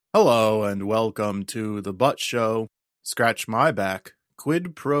Hello and welcome to The Butt Show. Scratch my back,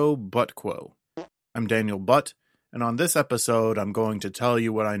 quid pro butt quo. I'm Daniel Butt, and on this episode I'm going to tell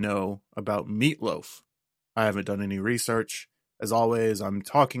you what I know about Meatloaf. I haven't done any research. As always, I'm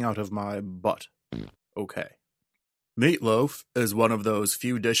talking out of my butt. Okay. Meatloaf is one of those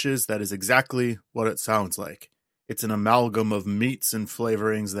few dishes that is exactly what it sounds like. It's an amalgam of meats and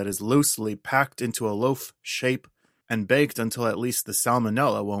flavorings that is loosely packed into a loaf shape and baked until at least the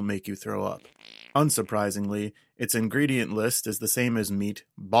salmonella won't make you throw up. Unsurprisingly, its ingredient list is the same as meat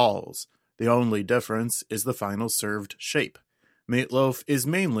balls. The only difference is the final served shape. Meatloaf is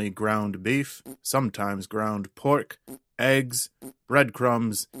mainly ground beef, sometimes ground pork, eggs,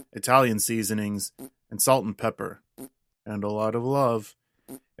 breadcrumbs, Italian seasonings, and salt and pepper. And a lot of love.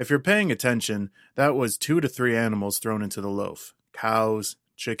 If you're paying attention, that was 2 to 3 animals thrown into the loaf. Cows,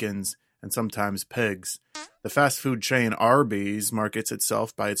 chickens, and sometimes pigs. The fast food chain Arby's markets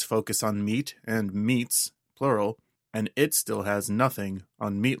itself by its focus on meat and meats, plural, and it still has nothing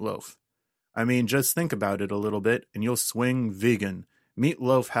on Meatloaf. I mean, just think about it a little bit and you'll swing vegan.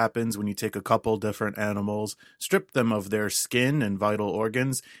 Meatloaf happens when you take a couple different animals, strip them of their skin and vital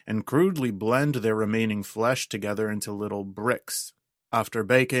organs, and crudely blend their remaining flesh together into little bricks. After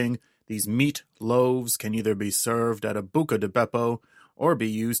baking, these meat loaves can either be served at a buca de beppo or be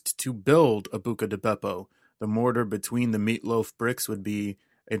used to build a buca de beppo. The mortar between the meatloaf bricks would be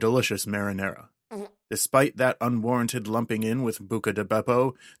a delicious marinara. Despite that unwarranted lumping in with buca de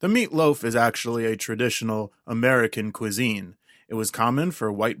beppo, the meatloaf is actually a traditional American cuisine. It was common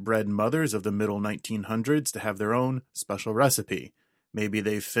for white bread mothers of the middle 1900s to have their own special recipe. Maybe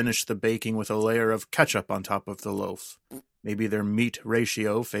they finished the baking with a layer of ketchup on top of the loaf. Maybe their meat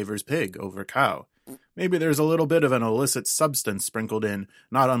ratio favors pig over cow. Maybe there's a little bit of an illicit substance sprinkled in,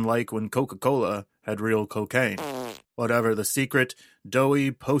 not unlike when Coca-Cola had real cocaine. Whatever the secret,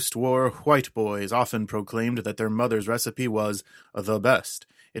 doughy post-war white boys often proclaimed that their mother's recipe was the best.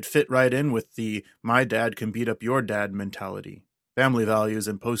 It fit right in with the my dad can beat up your dad mentality. Family values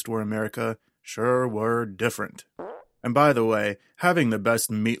in post-war America sure were different. And by the way, having the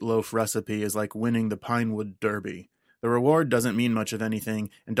best meatloaf recipe is like winning the Pinewood Derby. The reward doesn't mean much of anything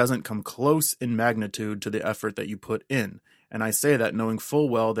and doesn't come close in magnitude to the effort that you put in. And I say that knowing full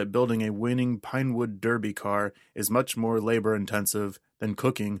well that building a winning Pinewood Derby car is much more labor-intensive than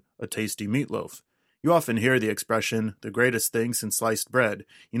cooking a tasty meatloaf. You often hear the expression, the greatest thing since sliced bread.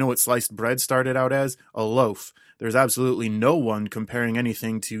 You know what sliced bread started out as? A loaf. There's absolutely no one comparing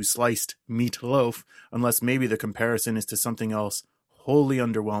anything to sliced meatloaf, unless maybe the comparison is to something else wholly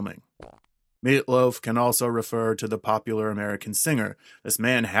underwhelming. Meatloaf can also refer to the popular American singer. This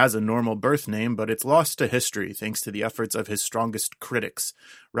man has a normal birth name, but it's lost to history thanks to the efforts of his strongest critics.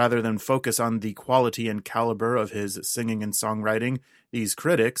 Rather than focus on the quality and caliber of his singing and songwriting, these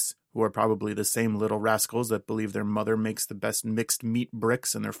critics, who are probably the same little rascals that believe their mother makes the best mixed meat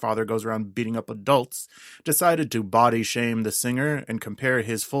bricks and their father goes around beating up adults, decided to body shame the singer and compare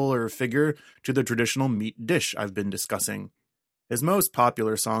his fuller figure to the traditional meat dish I've been discussing. His most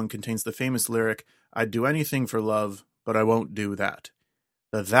popular song contains the famous lyric, "I'd do anything for love, but I won't do that."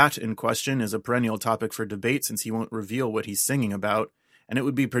 The "that" in question is a perennial topic for debate since he won't reveal what he's singing about, and it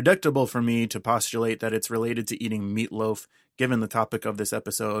would be predictable for me to postulate that it's related to eating meatloaf, given the topic of this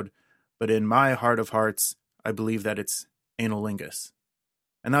episode, but in my heart of hearts, I believe that it's analingus.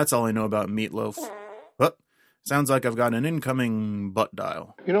 And that's all I know about Meatloaf. But sounds like I've got an incoming butt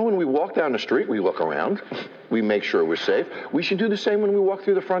dial. You know, when we walk down the street, we look around. We make sure we're safe. We should do the same when we walk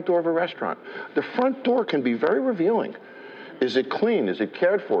through the front door of a restaurant. The front door can be very revealing. Is it clean? Is it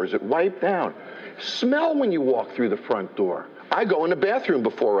cared for? Is it wiped down? Smell when you walk through the front door. I go in the bathroom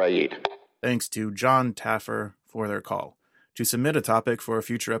before I eat. Thanks to Jon Taffer for their call. To submit a topic for a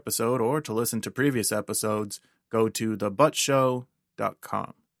future episode or to listen to previous epissodes, go to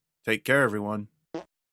thebuttshow.com. Take care, everyone.